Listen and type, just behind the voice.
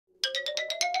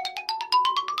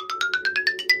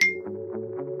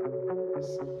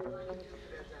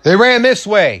They ran this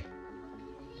way.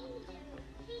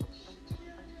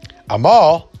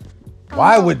 Amal,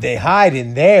 why would they hide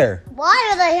in there? Why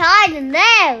do they hide in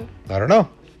there? I don't know.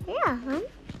 Yeah, huh?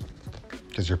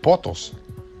 Because you're potos.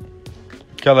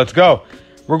 Okay, let's go.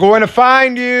 We're going to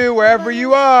find you wherever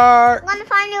you are. I'm gonna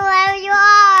find you wherever you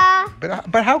are.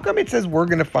 But how come it says we're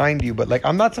gonna find you? But like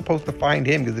I'm not supposed to find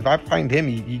him because if I find him,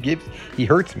 he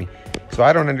hurts me. So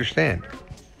I don't understand.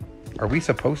 Are we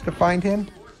supposed to find him?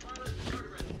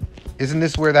 Isn't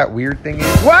this where that weird thing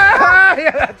is? Wow!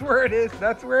 Yeah, that's where it is.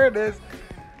 That's where it is.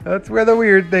 That's where the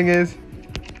weird thing is.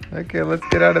 Okay, let's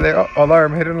get out of there. Oh,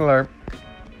 alarm! Hit an alarm.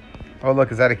 Oh,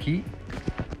 look, is that a key?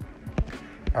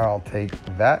 I'll take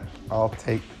that. I'll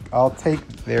take.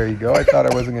 There you go. I thought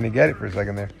I wasn't gonna get it for a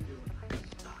second there.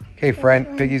 Okay,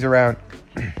 friend, Piggy's around.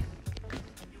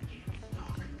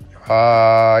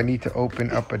 I need to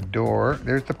open up a door.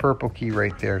 There's the purple key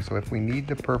right there. So if we need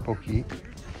the purple key,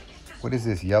 what is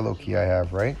this yellow key I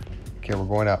have, right? Okay, we're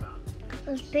going up.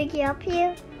 Is Piggy up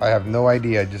here? I have no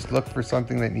idea. Just look for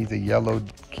something that needs a yellow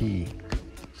key.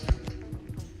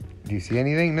 Do you see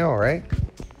anything? No, right?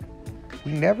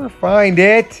 We never find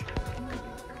it.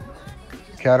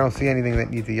 Okay, I don't see anything that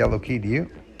needs a yellow key. Do you?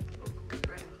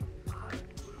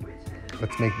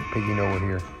 Let's make Piggy know we're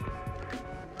here.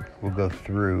 We'll go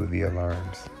through the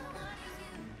alarms.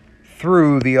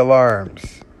 Through the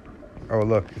alarms. Oh,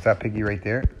 look. Is that Piggy right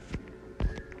there?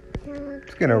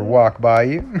 It's going to walk by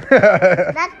you.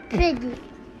 That's Piggy.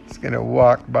 It's going to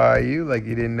walk by you like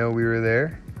you didn't know we were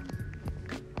there.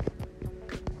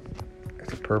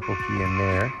 There's a purple key in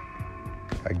there.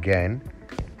 Again.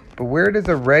 But where does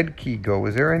a red key go?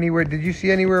 Is there anywhere? Did you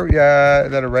see anywhere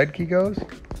that a red key goes? Is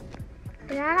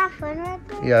that our friend right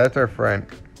there? Yeah, that's our friend.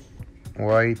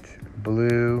 White,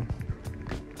 blue,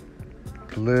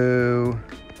 blue.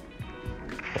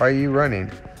 Why are you running?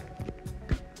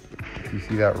 Do you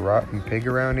see that rotten pig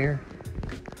around here?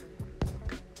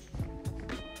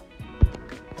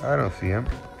 I don't see him.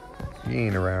 He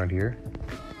ain't around here.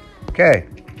 Okay.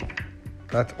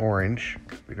 That's orange.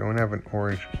 We don't have an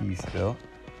orange key still.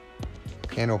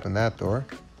 Can't open that door.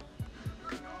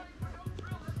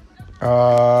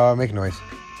 Make noise.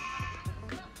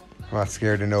 I'm not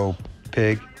scared of no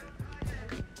pig.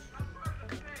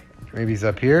 Maybe he's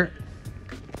up here.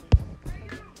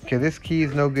 Okay, this key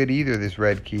is no good either, this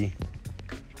red key.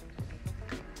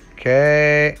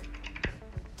 Okay.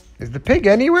 Is the pig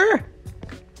anywhere?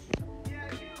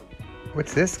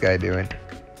 What's this guy doing?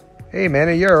 Hey, man,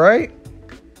 are you alright?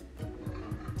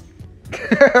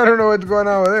 I don't know what's going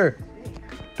on with her.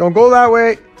 Don't go that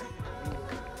way.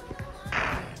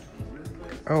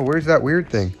 Oh, where's that weird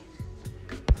thing?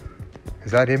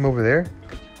 Is that him over there?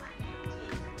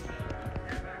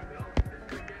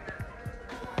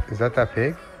 Is that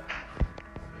pig?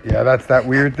 Yeah, that's that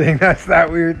weird thing. That's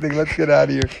that weird thing. Let's get out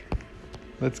of here.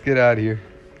 Let's get out of here.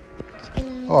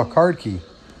 Oh, a card key.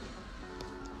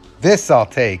 This I'll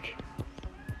take.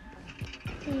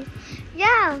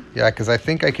 Yeah. Yeah, because I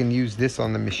think I can use this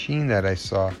on the machine that I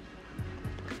saw.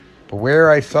 But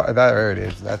where I saw that, there it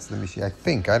is. That's the machine. I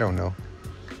think. I don't know.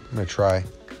 I'm going to try.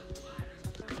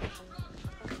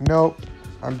 Nope.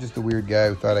 I'm just a weird guy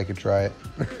who thought I could try it.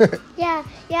 Yeah,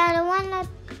 the one that's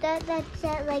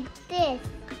set like this.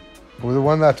 Well, the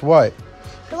one that's what?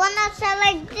 The one that's set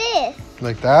like this.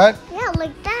 Like that? Yeah,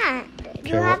 like that. Okay,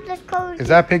 You have the code. Is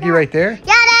that Piggy right there?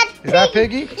 Yeah, that's Piggy. Is that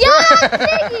Piggy? Yeah,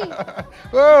 that's Piggy.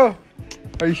 Whoa.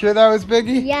 Are you sure that was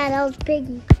Piggy? Yeah, that was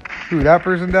Piggy. Who, that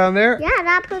person down there? Yeah,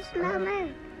 that person down there.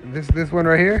 This one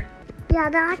right here? Yeah,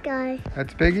 that guy.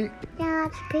 That's Piggy? Yeah,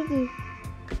 that's Piggy.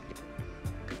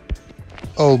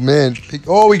 Oh, man.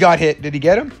 Oh, he got hit. Did he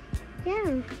get him?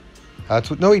 Yeah. That's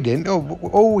what. No, he didn't.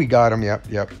 Oh, we got him.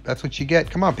 Yep. That's what you get.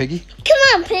 Come on, Piggy. Come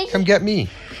on, Piggy. Come get me.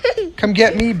 Come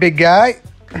get me, big guy.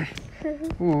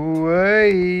 Ooh,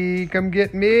 hey, come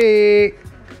get me.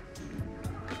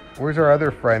 Where's our other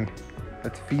friend?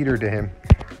 Let's feed her to him.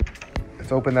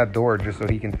 Let's open that door just so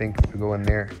he can think to go in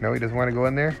there. No, he doesn't want to go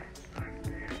in there?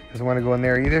 Doesn't want to go in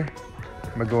there either?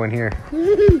 I'm going to go in here. I'm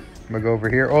going to go over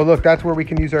here. Oh, look, that's where we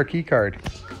can use our key card.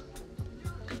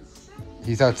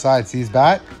 He's outside. See his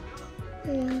bat?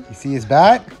 Yeah. You see his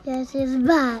bat? Yes, his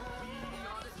bat.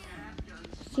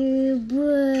 Good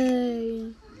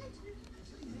boy.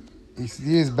 You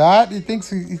see his bat? He thinks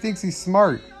he's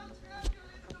smart.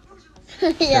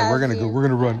 Okay, Yeah, we're gonna go. We're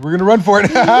gonna run. We're gonna run for it.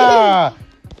 Thought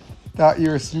you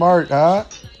were smart, huh?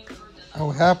 Oh,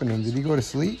 what happened to him? Did he go to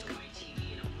sleep?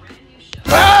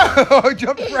 Oh,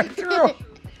 jumped right through.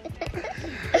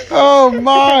 Oh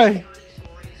my!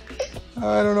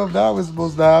 I don't know if that was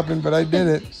supposed to happen, but I did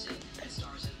it.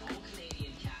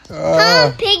 Come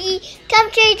on, Piggy.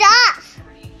 Come chase us.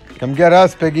 Come get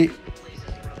us, Piggy.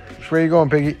 Which way are you going,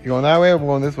 Piggy? You going that way or we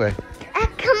going this way?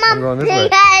 Come on, I'm going this way.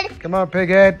 Pighead. Come on,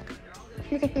 Pighead.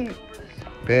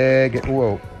 Piggy.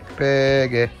 Whoa.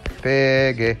 Piggy.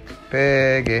 Piggy.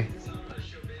 Piggy.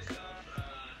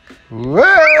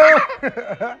 Whoa!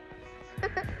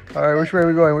 All right, which way are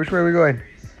we going? Which way are we going?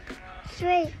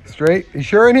 Straight. Straight? You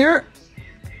sure in here?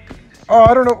 Oh,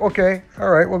 I don't know. Okay. All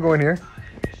right, we'll go in here.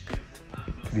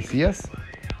 Did he see us?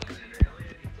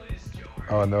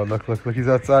 Oh, no. Look. He's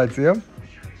outside. See him?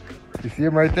 You see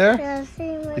him right there? Yeah, see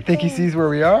him right You think he there. sees where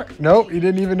we are? No, he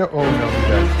didn't even know. Oh, no, he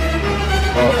does.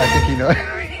 Oh, I think he knows.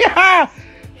 Yeah!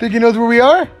 Think he knows where we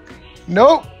are?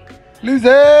 Nope. Lose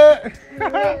it.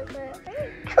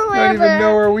 Don't even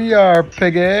know where we are,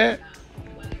 Piggy.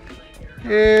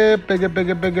 Yeah, Piggy.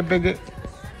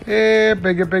 Yeah,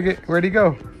 Piggy. Where'd he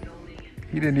go?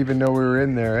 He didn't even know we were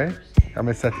in there, eh? I'm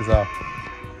gonna set this off.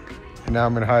 And now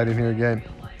I'm gonna hide in here again.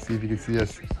 See if he can see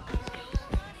us.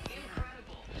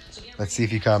 Let's see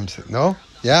if he comes. No?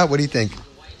 Yeah? What do you think?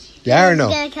 Yeah or no?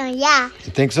 Yeah.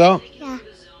 You think so? Yeah.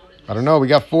 I don't know. We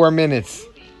got 4 minutes.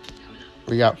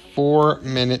 We got 4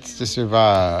 minutes to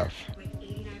survive.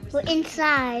 We're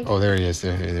inside. Oh, there he is.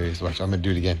 There he is. Watch. I'm going to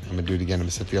do it again. I'm going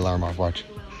to set the alarm off. Watch.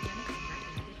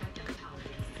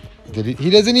 Did he? He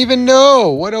doesn't even know.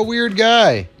 What a weird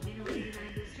guy.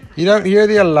 You don't hear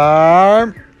the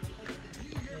alarm?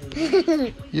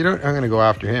 You don't? I'm going to go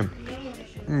after him.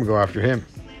 I'm going to go after him.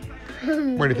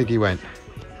 Where do you think he went?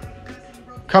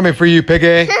 Coming for you,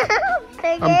 Piggy.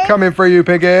 Piggy. I'm coming for you,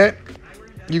 Piggy.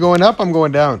 You going up? I'm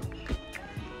going down.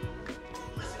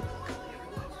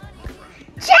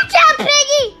 Shut up,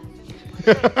 Piggy!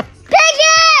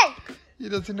 Piggy! He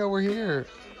doesn't know we're here.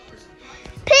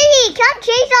 Piggy, come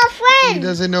chase our friend. He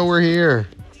doesn't know we're here.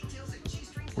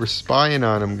 We're spying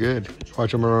on him. Good.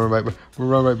 Watch him run right.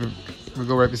 We'll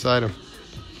go right beside him.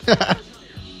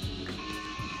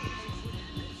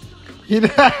 He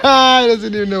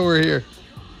doesn't even know we're here.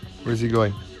 Where's he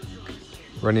going?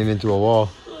 Running into a wall.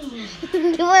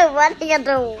 You were running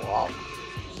into the wall.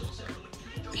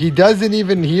 He doesn't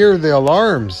even hear the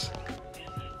alarms.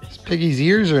 This Piggy's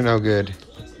ears are no good.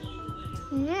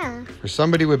 Yeah. For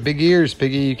somebody with big ears,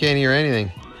 Piggy, you can't hear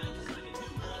anything.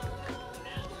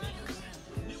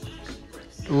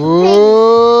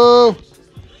 Ooh!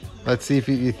 Let's see if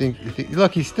you think.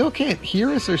 Look, he still can't hear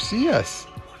us or see us.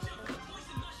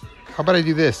 How about I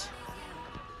do this?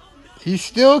 He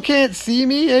still can't see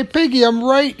me. Hey, Piggy, I'm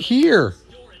right here.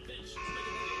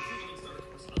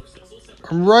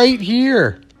 I'm right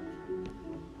here.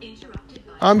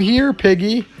 I'm here,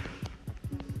 Piggy.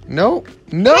 No.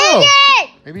 Piggy!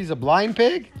 Maybe he's a blind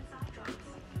pig?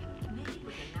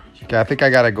 Okay, I think I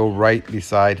gotta go right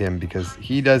beside him because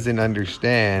he doesn't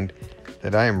understand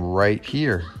that I am right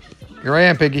here. Here I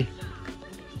am, Piggy.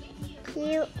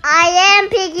 I am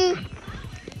Piggy.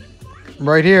 I'm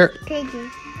right here. Piggy.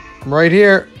 I'm right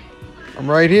here. I'm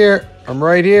right here. I'm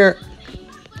right here.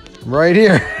 I'm right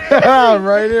here. I'm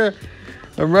right here.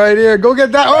 I'm right here. Go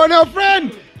get that. Oh, no,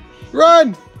 friend.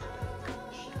 Run.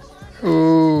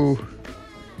 Ooh.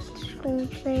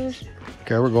 Okay,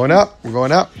 we're going up. We're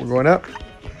going up. We're going up.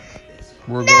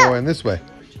 We're going this way.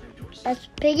 That's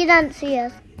Piggy doesn't see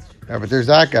us. Yeah, but there's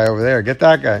that guy over there. Get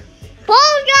that guy.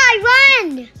 Bald guy,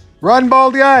 run! Run,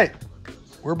 bald guy.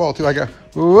 We're bald too. I got.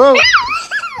 Whoa.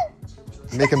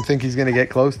 Make him think he's gonna get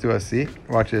close to us. See?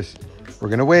 Watch this. We're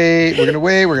gonna wait. We're gonna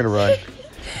wait. We're gonna run.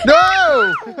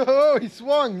 No! Oh, he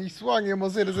swung. He swung. He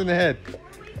almost hit us in the head.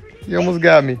 He almost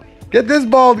got me. Get this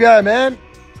bald guy, man.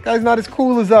 This guy's not as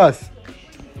cool as us.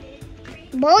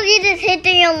 Baldy just hit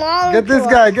the alarm. Get this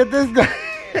guy. Get this guy.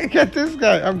 Get this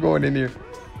guy. I'm going in here.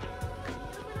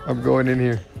 I'm going in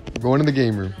here. I'm going in the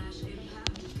game room.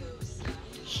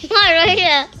 Hide right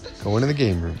here. Going in the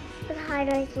game room. Let's hide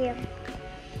right here.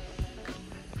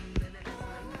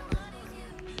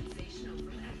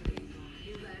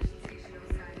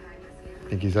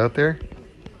 Think he's out there?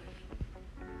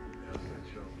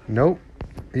 Nope.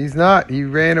 He's not. He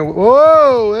ran away.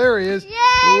 Whoa, there he is.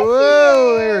 Yes,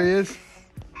 Whoa, he there he is.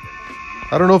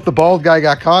 I don't know if the bald guy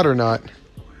got caught or not.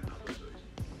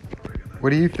 What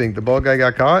do you think? The bald guy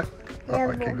got caught? Oh, Yeah,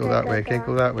 I can't go that way. I can't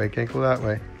go that way. I can't go that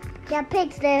way. Yeah,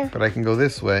 pig's there. But I can go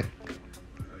this way.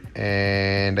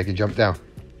 And I can jump down.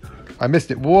 I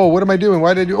missed it. Whoa, what am I doing?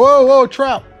 Why did I do? Whoa,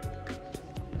 trap.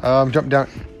 Jump down.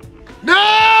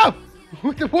 No!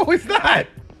 What was that?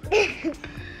 Did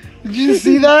you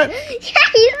see that? Yeah, he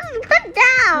just went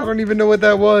I down. don't even know what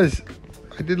that was.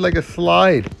 I did like a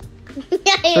slide.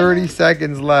 Yeah, he 30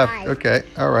 seconds left. Slide. Okay.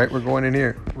 All right. We're going in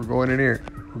here. We're going in here.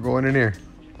 We're going in here.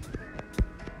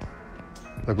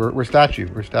 Look, we're statue.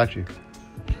 We're statue.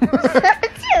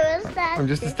 went I'm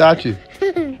just a statue.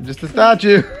 I'm just a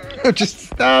statue. I'm just a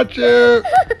statue.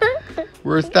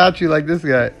 We're a statue like this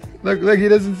guy. Look, he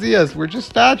doesn't see us. We're just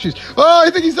statues. Oh, I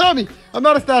think he saw me. I'm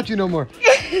not a statue no more.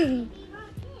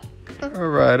 All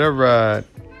right.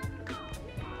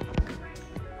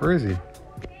 Where is he?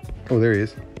 Oh, there he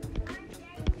is.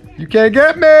 You can't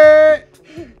get me.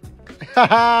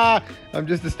 I'm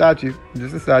just a statue.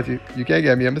 You can't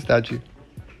get me. I'm a statue.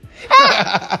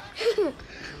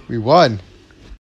 We won.